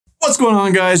What's going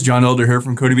on, guys? John Elder here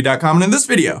from Codemy.com, and in this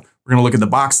video, we're going to look at the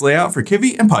box layout for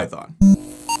Kivy and Python.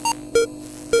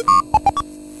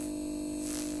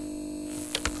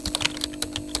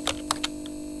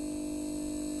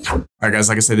 Alright guys,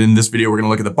 like I said, in this video, we're going to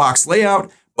look at the box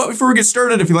layout. But before we get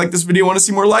started, if you like this video and want to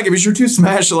see more like it, be sure to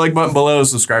smash the like button below,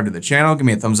 subscribe to the channel, give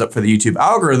me a thumbs up for the YouTube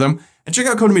algorithm, and check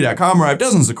out Codemy.com, where I have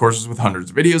dozens of courses with hundreds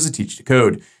of videos that teach you to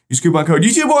code. Use coupon code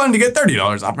YouTube1 to get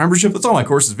 $30 off membership. That's all my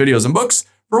courses, videos, and books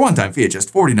for a one-time fee at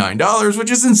just $49, which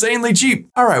is insanely cheap.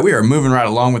 All right, we are moving right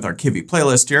along with our Kivy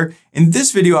playlist here. In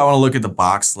this video, I want to look at the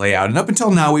box layout, and up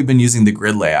until now, we've been using the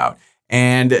grid layout.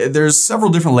 And there's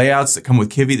several different layouts that come with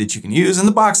Kivy that you can use, and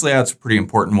the box layout's a pretty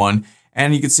important one.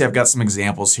 And you can see I've got some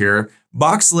examples here.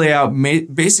 Box layout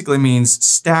basically means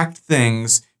stacked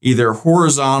things either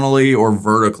horizontally or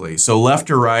vertically. So left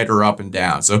to right or up and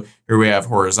down. So here we have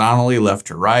horizontally, left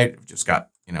to right. We've just got,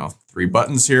 three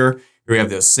buttons here. Here we have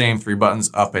those same three buttons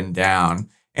up and down.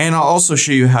 And I'll also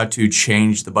show you how to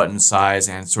change the button size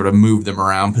and sort of move them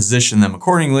around, position them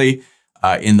accordingly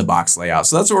in the box layout.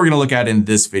 So that's what we're going to look at in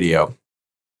this video.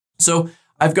 So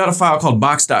I've got a file called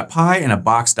box.py and a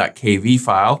box.kv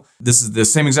file. This is the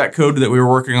same exact code that we were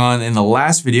working on in the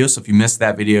last video. So if you missed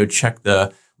that video, check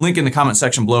the link in the comment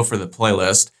section below for the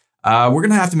playlist. We're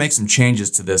gonna have to make some changes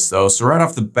to this though. So right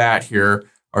off the bat here,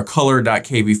 our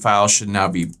color.kv file should now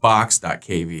be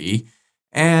box.kv.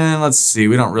 And let's see,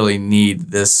 we don't really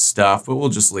need this stuff, but we'll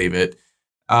just leave it.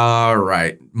 All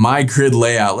right, my grid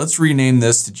layout. Let's rename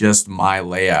this to just my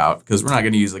layout because we're not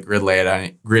going to use the grid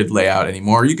layout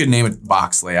anymore. You could name it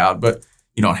box layout, but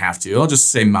you don't have to. I'll just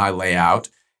say my layout.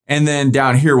 And then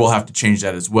down here, we'll have to change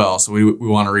that as well. So we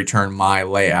want to return my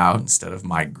layout instead of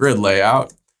my grid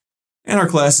layout. And our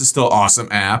class is still awesome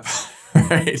app,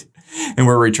 right? And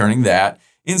we're returning that.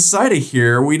 Inside of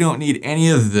here, we don't need any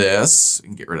of this. We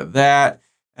can get rid of that.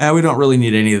 We don't really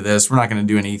need any of this. We're not going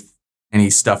to do any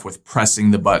stuff with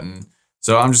pressing the button.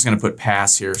 So I'm just going to put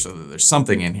pass here so that there's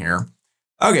something in here.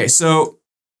 Okay, so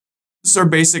this is our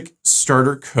basic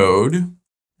starter code.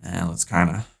 And let's kind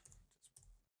of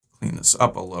clean this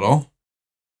up a little.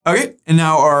 Okay, and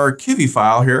now our Kivy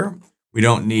file here, we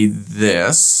don't need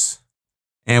this.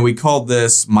 And we called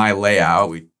this my layout.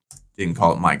 We didn't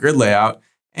call it my grid layout.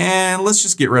 And let's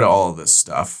just get rid of all of this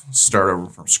stuff. Start over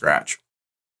from scratch.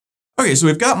 Okay, so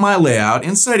we've got my layout.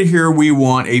 Inside of here, we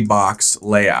want a box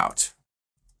layout,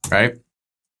 right?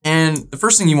 And the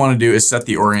first thing you want to do is set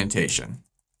the orientation.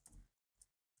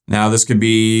 Now, this could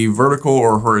be vertical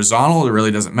or horizontal. It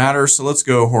really doesn't matter. So let's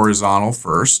go horizontal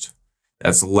first.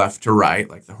 That's left to right,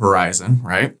 like the horizon,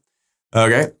 right?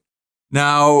 Okay.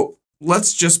 Now,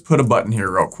 let's just put a button here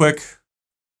real quick.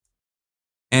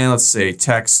 And let's say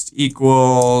text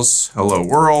equals hello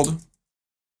world.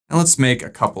 And let's make a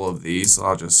couple of these. So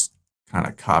I'll just kind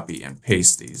of copy and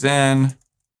paste these in.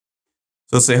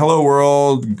 So let's say hello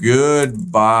world,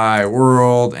 goodbye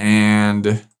world,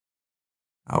 and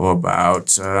how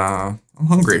about I'm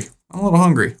hungry. I'm a little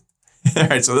hungry. All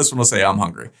right, so this one will say I'm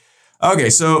hungry. Okay,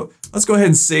 so let's go ahead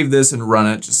and save this and run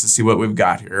it just to see what we've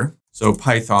got here. So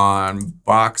Python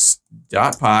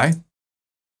box.py.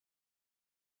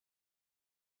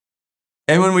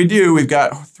 And when we do, we've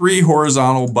got three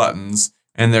horizontal buttons.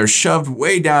 And they're shoved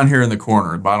way down here in the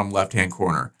corner, bottom left-hand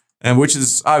corner, and which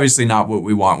is obviously not what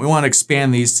we want. We want to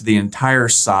expand these to the entire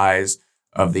size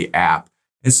of the app.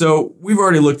 And so we've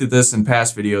already looked at this in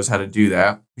past videos, how to do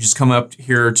that. We just come up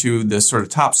here to the sort of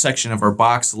top section of our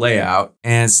box layout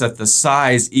and set the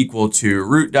size equal to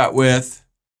root.width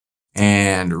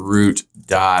and root.height.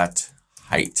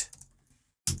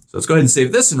 So let's go ahead and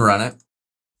save this and run it.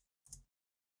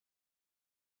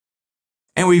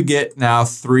 And we get now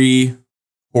three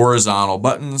horizontal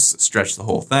buttons, stretch the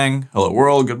whole thing. Hello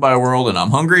world, goodbye world, and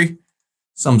I'm hungry.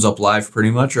 Sums up life pretty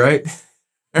much, right?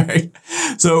 Right.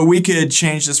 So we could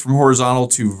change this from horizontal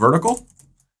to vertical.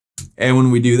 And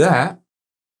when we do that,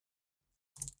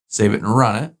 save it and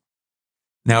run it.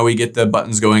 Now we get the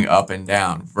buttons going up and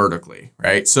down vertically,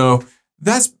 right? So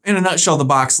that's in a nutshell the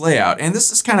box layout. And this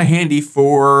is kind of handy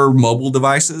for mobile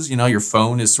devices. Your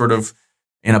phone is sort of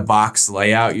in a box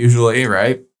layout usually,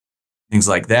 right? Things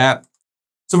like that.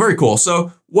 So very cool.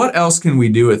 So what else can we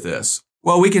do with this?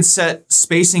 Well, we can set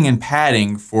spacing and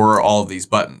padding for all of these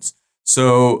buttons.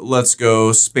 So let's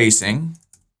go spacing.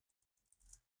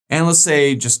 And let's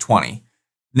say just 20.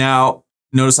 Now,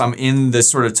 notice I'm in the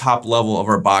sort of top level of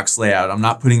our box layout. I'm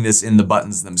not putting this in the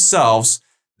buttons themselves.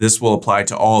 This will apply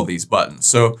to all of these buttons.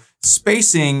 So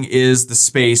spacing is the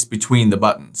space between the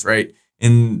buttons, right?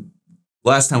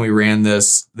 Last time we ran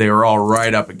this, they were all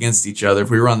right up against each other. If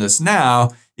we run this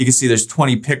now, you can see there's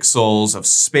 20 pixels of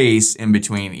space in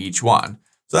between each one.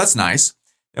 So that's nice.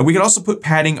 And we can also put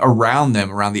padding around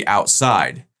them, around the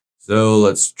outside. So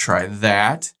let's try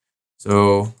that.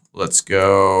 So let's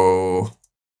go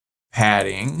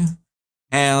padding.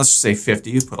 And let's just say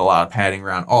 50, put a lot of padding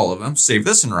around all of them. Save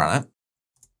this and run it.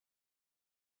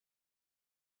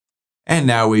 And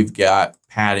now we've got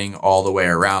padding all the way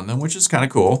around them, which is kind of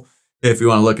cool. If you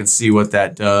want to look and see what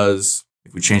that does,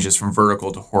 if we change this from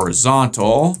vertical to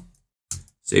horizontal,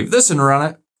 save this and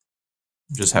run it.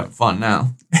 I'm just having fun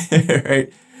now,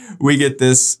 right? We get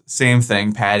this same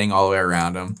thing, padding all the way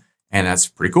around them, and that's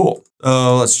pretty cool.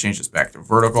 So let's change this back to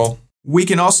vertical. We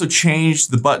can also change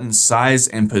the button size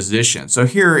and position. So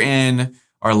here in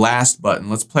our last button,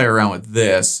 let's play around with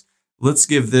this. Let's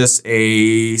give this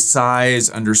a size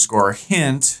underscore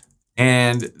hint,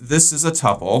 and this is a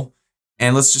tuple.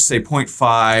 And let's just say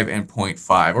 0.5 and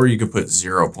 0.5, or you could put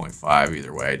 0.5,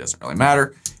 either way, it doesn't really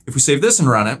matter. If we save this and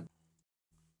run it,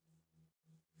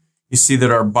 you see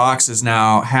that our box is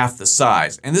now half the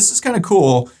size. And this is kind of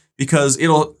cool because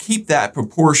it'll keep that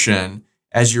proportion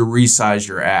as you resize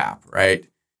your app, right?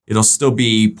 It'll still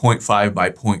be 0.5 by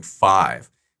 0.5,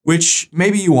 which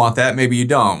maybe you want that, maybe you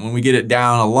don't. When we get it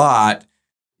down a lot,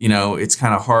 you know, it's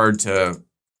kind of hard to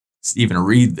even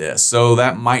read this. So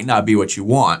that might not be what you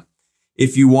want.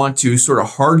 If you want to sort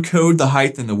of hard code the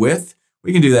height and the width,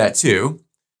 we can do that too.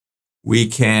 We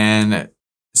can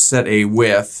set a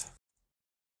width,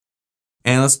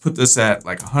 and let's put this at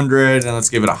like 100, and let's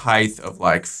give it a height of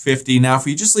like 50. Now, if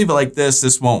we just leave it like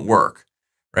this won't work,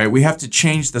 right? We have to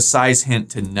change the size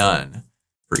hint to none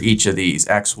for each of these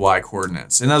X, Y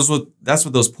coordinates. And that's what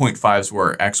those 0.5s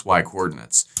were, X, Y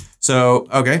coordinates. So,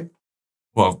 okay,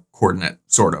 well, coordinate,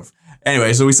 sort of.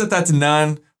 Anyway, so we set that to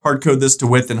none, hard code this to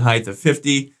width and height of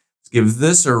 50. Let's give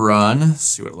this a run,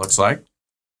 see what it looks like.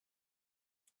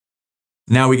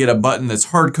 Now we get a button that's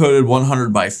hard coded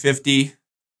 100 by 50.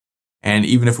 And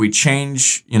even if we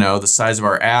change, you know, the size of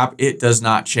our app, it does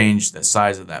not change the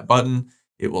size of that button.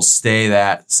 It will stay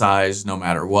that size no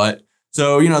matter what.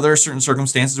 So, you know, there are certain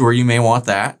circumstances where you may want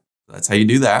that. That's how you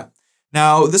do that.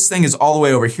 Now, this thing is all the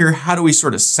way over here. How do we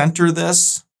sort of center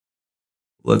this?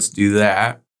 Let's do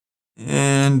that.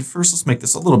 And first, let's make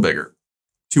this a little bigger,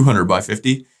 200 by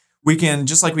 50. We can,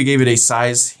 just like we gave it a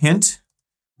size hint,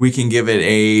 we can give it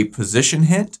a position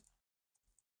hint.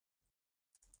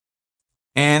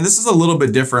 And this is a little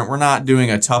bit different. We're not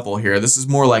doing a tuple here. This is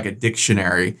more like a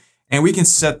dictionary. And we can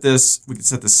set this, we can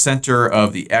set the center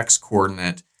of the X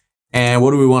coordinate. And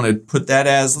what do we want to put that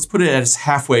as? Let's put it as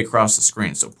halfway across the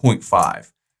screen, so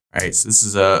 0.5. Right, so this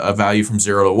is a value from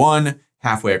 0 to 1.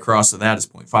 Halfway across, so that is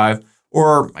 0.5.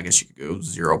 Or I guess you could go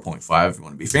 0.5 if you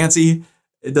want to be fancy.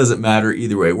 It doesn't matter,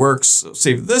 either way works. So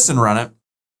save this and run it.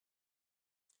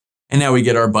 And now we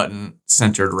get our button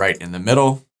centered right in the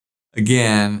middle.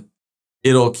 Again,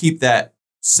 it'll keep that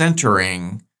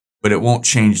centering, but it won't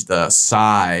change the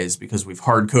size because we've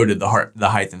hard-coded the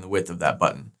height and the width of that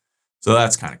button. So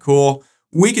that's kind of cool.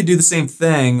 We could do the same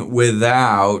thing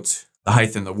without the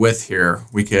height and the width here.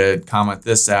 We could comment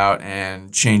this out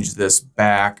and change this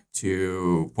back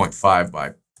to 0.5 by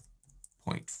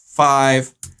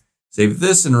 0.5. Save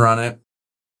this and run it.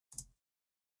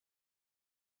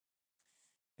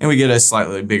 And we get a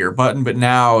slightly bigger button, but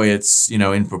now it's, you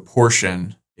know, in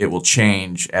proportion. It will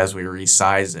change as we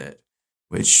resize it,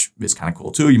 which is kind of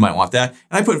cool too. You might want that.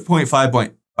 And I put 0.5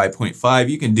 by 0.5.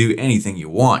 You can do anything you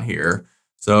want here.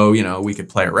 So, you know, we could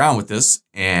play around with this.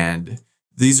 And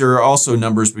these are also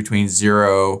numbers between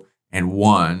 0 and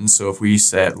 1. So if we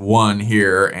set 1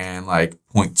 here and like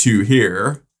 0.2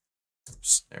 here,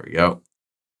 oops, there we go,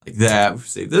 like that.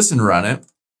 Save this and run it.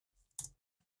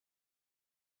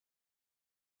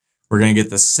 We're going to get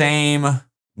the same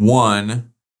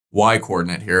 1 Y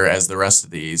coordinate here as the rest of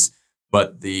these,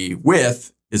 but the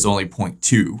width is only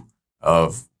 0.2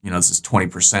 of, you know, this is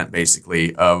 20%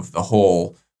 basically of the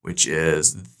whole, which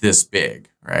is this big,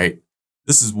 right?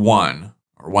 This is 1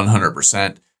 or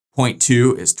 100%.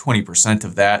 0.2 is 20%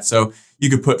 of that. So you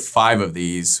could put 5 of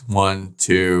these, 1,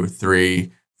 2,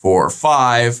 3, 4,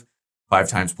 5. 5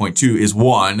 times 0.2 is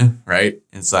 1, right?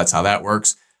 And so that's how that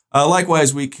works.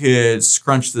 Likewise, we could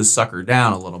scrunch this sucker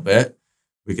down a little bit.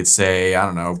 We could say, I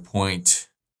don't know,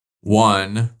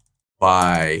 0.1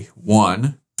 by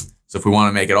 1. So if we want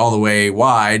to make it all the way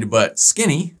wide but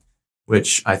skinny,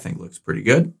 which I think looks pretty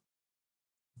good,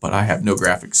 but I have no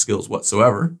graphic skills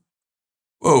whatsoever.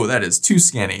 Whoa, that is too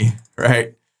skinny,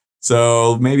 right?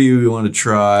 So maybe we want to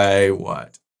try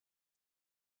what?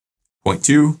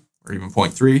 0.2 or even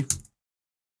 0.3.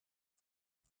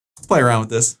 Play around with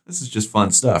this. This is just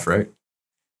fun stuff, right?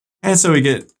 And so we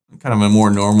get kind of a more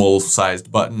normal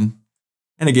sized button.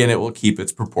 And again, it will keep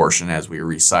its proportion as we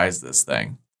resize this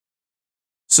thing.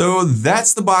 So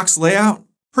that's the box layout.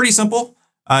 Pretty simple.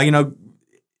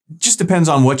 Just depends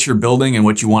on what you're building and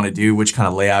what you want to do, which kind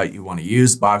of layout you want to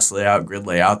use, box layout, grid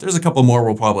layout. There's a couple more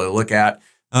we'll probably look at,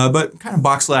 but kind of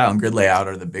box layout and grid layout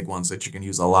are the big ones that you can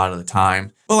use a lot of the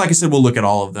time. But like I said, we'll look at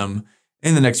all of them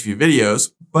in the next few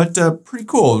videos, but pretty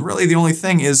cool. Really, the only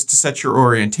thing is to set your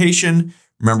orientation,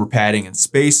 remember padding and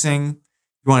spacing.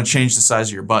 If you want to change the size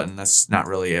of your button, that's not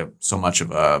really so much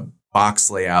of a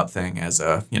box layout thing as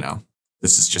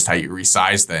this is just how you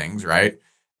resize things, right?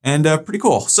 And pretty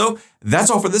cool. So that's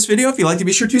all for this video. If you liked it,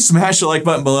 be sure to smash the like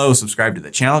button below, subscribe to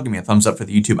the channel, give me a thumbs up for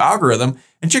the YouTube algorithm,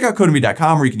 and check out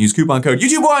Codemy.com where you can use coupon code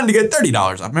YouTube1 to get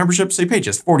 $30 off membership. So you pay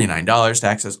just $49 to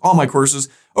access all my courses,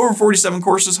 over 47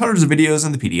 courses, hundreds of videos,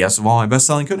 and the PDFs of all my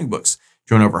best-selling coding books.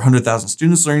 Join over 100,000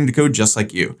 students learning to code just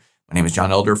like you. My name is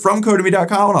John Elder from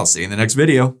Codemy.com, and I'll see you in the next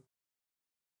video.